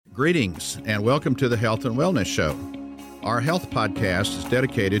Greetings and welcome to the Health and Wellness Show. Our health podcast is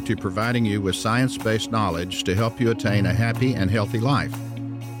dedicated to providing you with science-based knowledge to help you attain a happy and healthy life.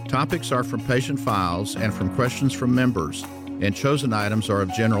 Topics are from patient files and from questions from members, and chosen items are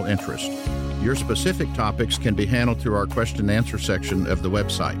of general interest. Your specific topics can be handled through our question and answer section of the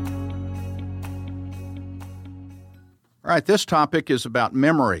website. All right, this topic is about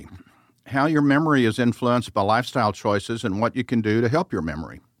memory, how your memory is influenced by lifestyle choices and what you can do to help your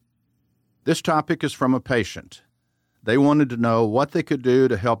memory. This topic is from a patient. They wanted to know what they could do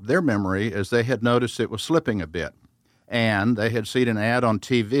to help their memory as they had noticed it was slipping a bit, and they had seen an ad on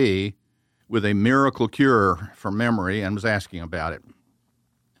TV with a miracle cure for memory and was asking about it.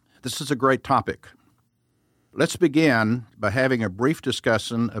 This is a great topic. Let's begin by having a brief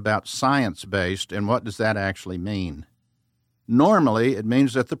discussion about science-based and what does that actually mean. Normally, it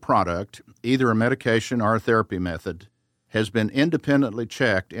means that the product, either a medication or a therapy method, has been independently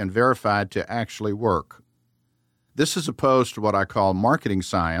checked and verified to actually work. This is opposed to what I call marketing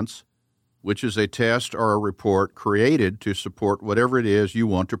science, which is a test or a report created to support whatever it is you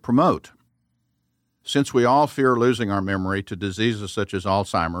want to promote. Since we all fear losing our memory to diseases such as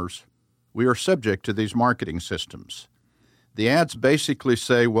Alzheimer's, we are subject to these marketing systems. The ads basically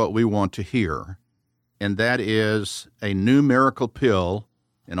say what we want to hear, and that is a new miracle pill,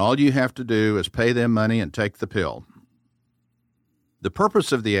 and all you have to do is pay them money and take the pill. The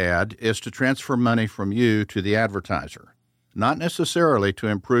purpose of the ad is to transfer money from you to the advertiser, not necessarily to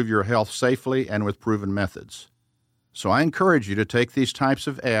improve your health safely and with proven methods. So I encourage you to take these types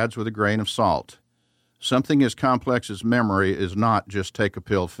of ads with a grain of salt. Something as complex as memory is not just take a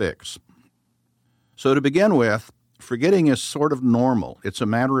pill fix. So to begin with, forgetting is sort of normal. It's a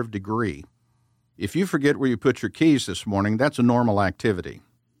matter of degree. If you forget where you put your keys this morning, that's a normal activity.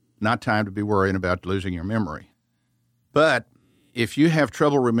 Not time to be worrying about losing your memory. But if you have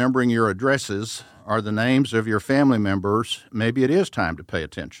trouble remembering your addresses or the names of your family members, maybe it is time to pay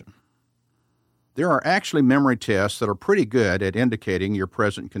attention. There are actually memory tests that are pretty good at indicating your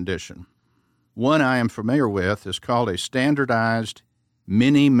present condition. One I am familiar with is called a standardized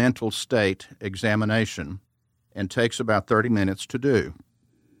mini mental state examination and takes about 30 minutes to do.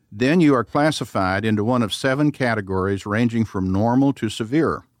 Then you are classified into one of 7 categories ranging from normal to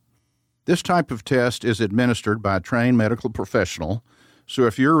severe. This type of test is administered by a trained medical professional, so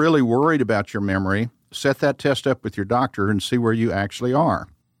if you're really worried about your memory, set that test up with your doctor and see where you actually are.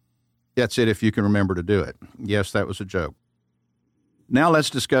 That's it if you can remember to do it. Yes, that was a joke. Now let's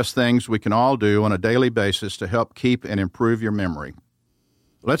discuss things we can all do on a daily basis to help keep and improve your memory.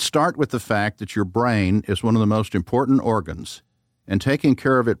 Let's start with the fact that your brain is one of the most important organs, and taking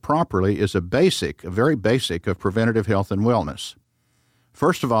care of it properly is a very basic of preventative health and wellness.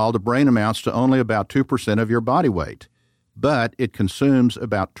 First of all, the brain amounts to only about 2% of your body weight, but it consumes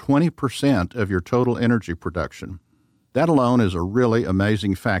about 20% of your total energy production. That alone is a really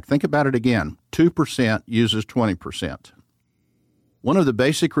amazing fact. Think about it again. 2% uses 20%. One of the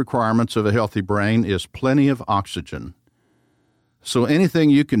basic requirements of a healthy brain is plenty of oxygen. So anything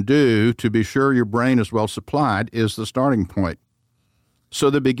you can do to be sure your brain is well supplied is the starting point. So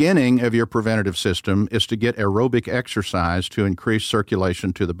the beginning of your preventative system is to get aerobic exercise to increase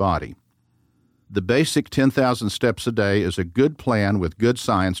circulation to the body. The basic 10,000 steps a day is a good plan with good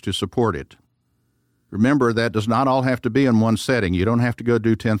science to support it. Remember, that does not all have to be in one setting. You don't have to go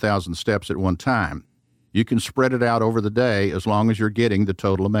do 10,000 steps at one time. You can spread it out over the day as long as you're getting the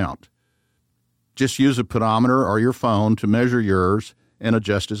total amount. Just use a pedometer or your phone to measure yours and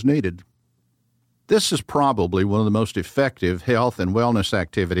adjust as needed. This is probably one of the most effective health and wellness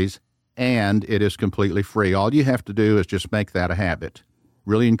activities, and it is completely free. All you have to do is just make that a habit.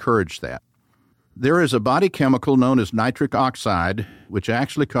 Really encourage that. There is a body chemical known as nitric oxide, which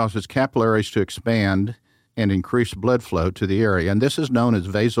actually causes capillaries to expand and increase blood flow to the area, and this is known as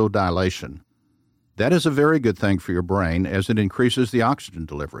vasodilation. That is a very good thing for your brain as it increases the oxygen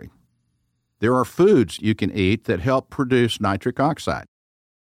delivery. There are foods you can eat that help produce nitric oxide.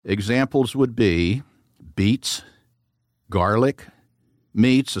 Examples would be beets, garlic,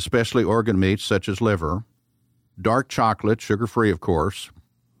 meats, especially organ meats such as liver, dark chocolate, sugar-free of course,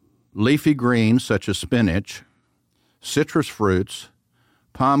 leafy greens such as spinach, citrus fruits,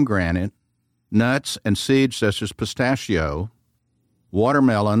 pomegranate, nuts and seeds such as pistachio,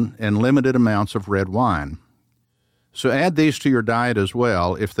 watermelon, and limited amounts of red wine. So add these to your diet as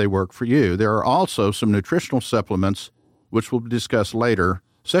well if they work for you. There are also some nutritional supplements, which we'll discuss later,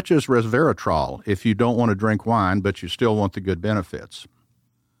 such as resveratrol if you don't want to drink wine but you still want the good benefits.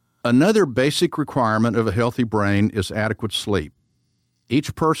 Another basic requirement of a healthy brain is adequate sleep.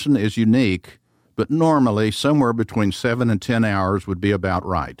 Each person is unique, but normally somewhere between 7 and 10 hours would be about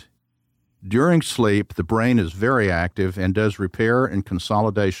right. During sleep, the brain is very active and does repair and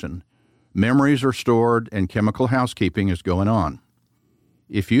consolidation. Memories are stored and chemical housekeeping is going on.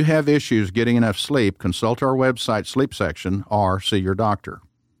 If you have issues getting enough sleep, consult our website sleep section or see your doctor.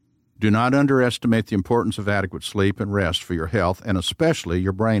 Do not underestimate the importance of adequate sleep and rest for your health and especially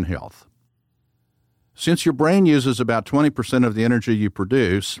your brain health. Since your brain uses about 20% of the energy you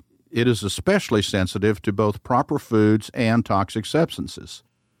produce, it is especially sensitive to both proper foods and toxic substances.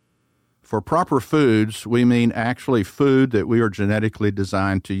 For proper foods, we mean actually food that we are genetically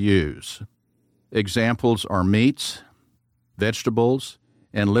designed to use. Examples are meats, vegetables,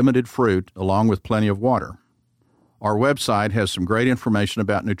 and limited fruit, along with plenty of water. Our website has some great information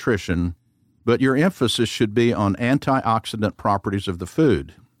about nutrition, but your emphasis should be on antioxidant properties of the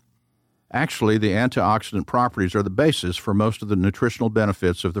food. Actually, the antioxidant properties are the basis for most of the nutritional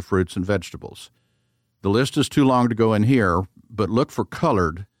benefits of the fruits and vegetables. The list is too long to go in here, but look for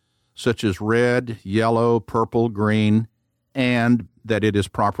colored, such as red, yellow, purple, green, and that it is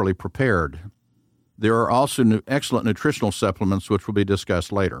properly prepared. There are also excellent nutritional supplements which will be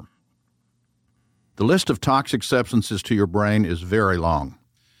discussed later. The list of toxic substances to your brain is very long.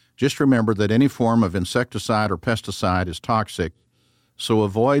 Just remember that any form of insecticide or pesticide is toxic, so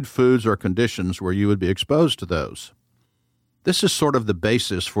avoid foods or conditions where you would be exposed to those. This is sort of the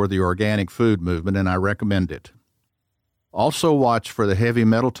basis for the organic food movement, and I recommend it. Also watch for the heavy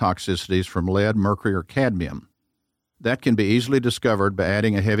metal toxicities from lead, mercury, or cadmium. That can be easily discovered by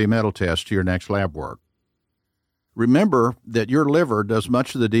adding a heavy metal test to your next lab work. Remember that your liver does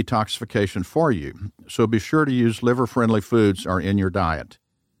much of the detoxification for you, so be sure to use liver-friendly foods are in your diet.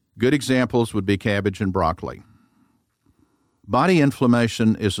 Good examples would be cabbage and broccoli. Body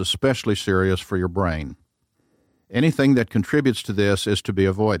inflammation is especially serious for your brain. Anything that contributes to this is to be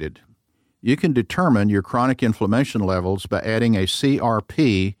avoided. You can determine your chronic inflammation levels by adding a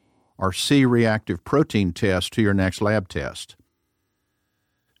CRP or C-reactive protein test to your next lab test.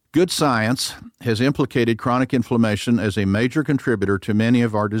 Good science has implicated chronic inflammation as a major contributor to many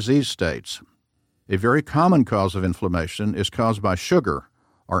of our disease states. A very common cause of inflammation is caused by sugar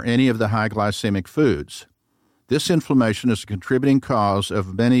or any of the high glycemic foods. This inflammation is a contributing cause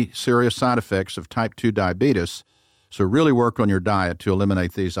of many serious side effects of type 2 diabetes, so really work on your diet to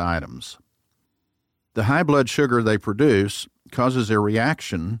eliminate these items. The high blood sugar they produce causes a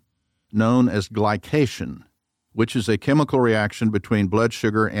reaction known as glycation, which is a chemical reaction between blood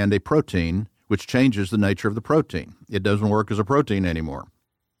sugar and a protein, which changes the nature of the protein. It doesn't work as a protein anymore.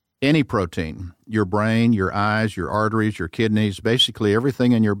 Any protein, your brain, your eyes, your arteries, your kidneys, basically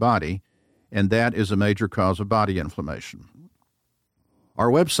everything in your body, and that is a major cause of body inflammation. Our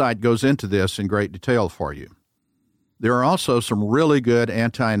website goes into this in great detail for you. There are also some really good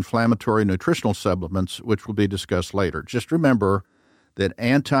anti-inflammatory nutritional supplements which will be discussed later. Just remember that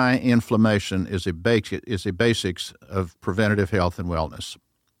anti-inflammation is a basics of preventative health and wellness.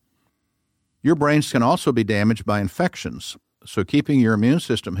 Your brains can also be damaged by infections, so keeping your immune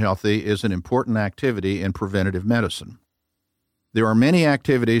system healthy is an important activity in preventative medicine. There are many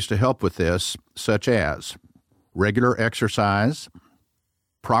activities to help with this, such as regular exercise,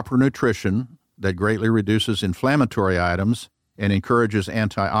 proper nutrition that greatly reduces inflammatory items and encourages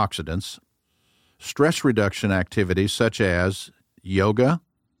antioxidants, stress reduction activities such as yoga,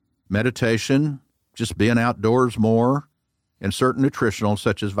 meditation, just being outdoors more, and certain nutritional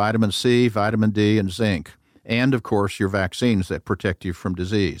such as vitamin C, vitamin D, and zinc, and of course your vaccines that protect you from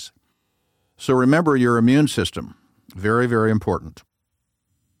disease. So remember your immune system, very, very important.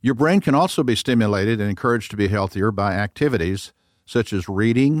 Your brain can also be stimulated and encouraged to be healthier by activities such as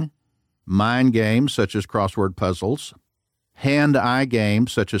reading, mind games such as crossword puzzles, hand-eye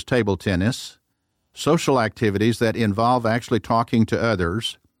games such as table tennis, social activities that involve actually talking to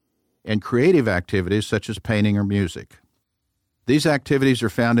others, and creative activities such as painting or music. These activities are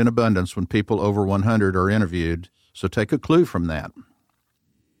found in abundance when people over 100 are interviewed, so take a clue from that.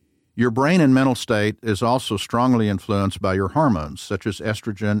 Your brain and mental state is also strongly influenced by your hormones, such as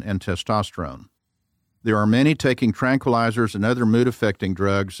estrogen and testosterone. There are many taking tranquilizers and other mood-affecting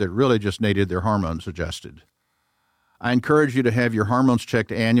drugs that really just needed their hormones adjusted. I encourage you to have your hormones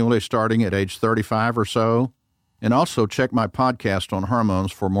checked annually starting at age 35 or so, and also check my podcast on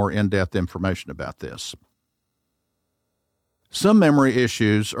hormones for more in-depth information about this. Some memory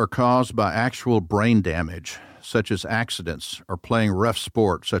issues are caused by actual brain damage, such as accidents or playing rough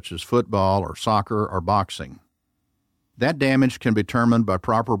sports such as football or soccer or boxing. That damage can be determined by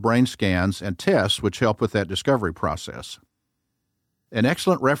proper brain scans and tests which help with that discovery process. An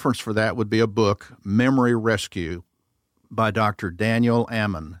excellent reference for that would be a book, Memory Rescue, by Dr. Daniel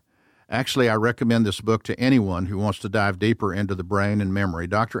Ammon, Actually, I recommend this book to anyone who wants to dive deeper into the brain and memory.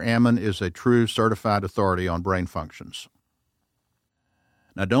 Dr. Ammon is a true certified authority on brain functions.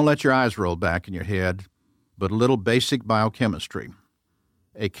 Now, don't let your eyes roll back in your head, but a little basic biochemistry.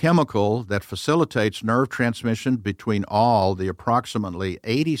 A chemical that facilitates nerve transmission between all the approximately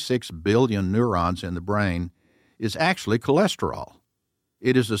 86 billion neurons in the brain is actually cholesterol.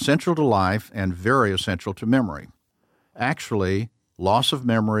 It is essential to life and very essential to memory. Actually, loss of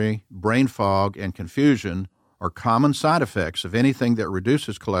memory, brain fog, and confusion are common side effects of anything that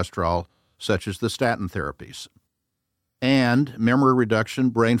reduces cholesterol, such as the statin therapies. And memory reduction,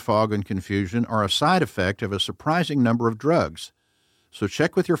 brain fog, and confusion are a side effect of a surprising number of drugs. So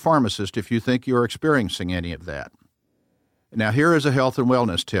check with your pharmacist if you think you are experiencing any of that. Now, here is a health and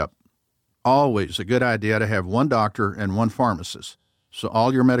wellness tip. Always a good idea to have one doctor and one pharmacist, so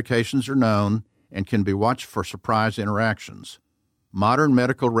all your medications are known and can be watched for surprise interactions. Modern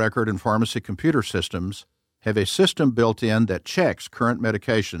medical record and pharmacy computer systems have a system built in that checks current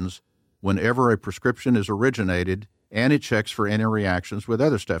medications whenever a prescription is originated, and it checks for any reactions with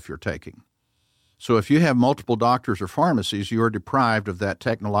other stuff you're taking. So if you have multiple doctors or pharmacies, you are deprived of that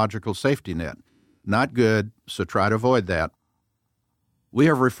technological safety net. Not good, so try to avoid that. We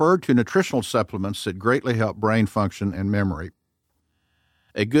have referred to nutritional supplements that greatly help brain function and memory.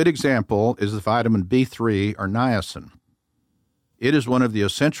 A good example is the vitamin B3 or niacin. It is one of the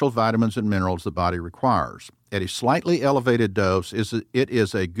essential vitamins and minerals the body requires. At a slightly elevated dose, it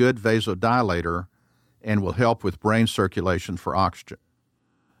is a good vasodilator and will help with brain circulation for oxygen.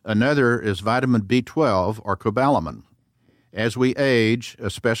 Another is vitamin B12 or cobalamin. As we age,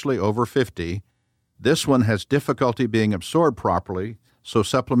 especially over 50, this one has difficulty being absorbed properly, so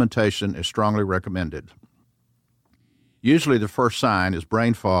supplementation is strongly recommended. Usually the first sign is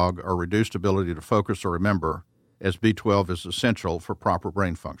brain fog or reduced ability to focus or remember, as B12 is essential for proper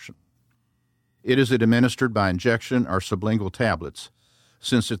brain function. It is administered by injection or sublingual tablets,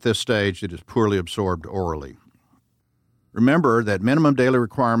 since at this stage it is poorly absorbed orally. Remember that minimum daily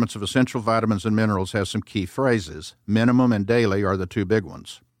requirements of essential vitamins and minerals has some key phrases. Minimum and daily are the two big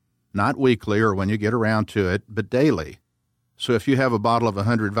ones. Not weekly or when you get around to it, but daily. So if you have a bottle of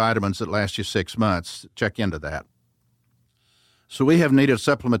 100 vitamins that lasts you 6 months, check into that. So we have needed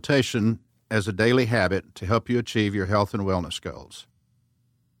supplementation as a daily habit to help you achieve your health and wellness goals.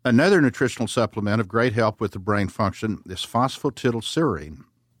 Another nutritional supplement of great help with the brain function is phosphatidylserine.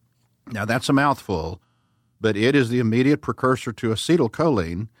 Now that's a mouthful, but it is the immediate precursor to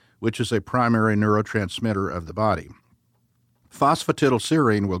acetylcholine, which is a primary neurotransmitter of the body.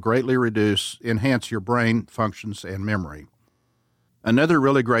 Phosphatidylserine will greatly enhance your brain functions and memory. Another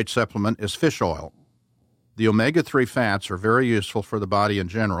really great supplement is fish oil. The omega-3 fats are very useful for the body in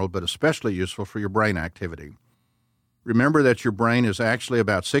general, but especially useful for your brain activity. Remember that your brain is actually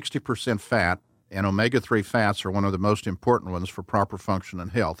about 60% fat, and omega-3 fats are one of the most important ones for proper function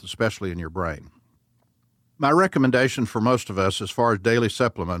and health, especially in your brain. My recommendation for most of us as far as daily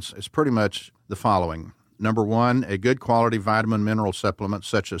supplements is pretty much the following. Number 1, a good quality vitamin mineral supplement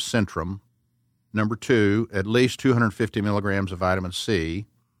such as Centrum. Number 2, at least 250 milligrams of vitamin C.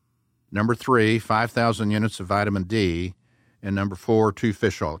 Number 3, 5,000 units of vitamin D. And number 4, 2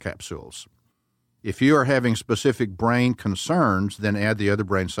 fish oil capsules. If you are having specific brain concerns, then add the other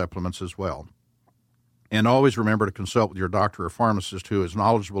brain supplements as well. And always remember to consult with your doctor or pharmacist who is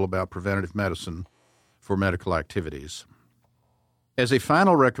knowledgeable about preventative medicine for medical activities. As a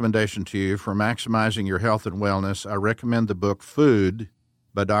final recommendation to you for maximizing your health and wellness, I recommend the book Food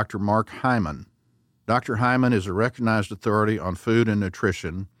by Dr. Mark Hyman. Dr. Hyman is a recognized authority on food and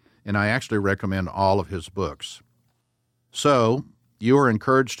nutrition, and I actually recommend all of his books. So, you are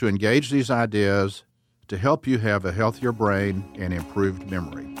encouraged to engage these ideas to help you have a healthier brain and improved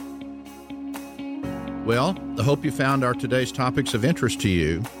memory. Well, I hope you found our today's topics of interest to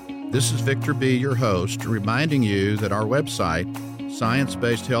you. This is Victor B., your host, reminding you that our website,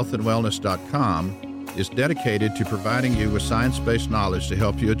 sciencebasedhealthandwellness.com, is dedicated to providing you with science-based knowledge to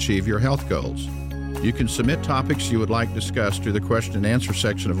help you achieve your health goals. You can submit topics you would like discussed through the question and answer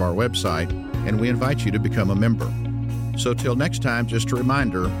section of our website, and we invite you to become a member. So till next time, just a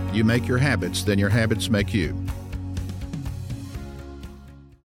reminder, you make your habits, then your habits make you.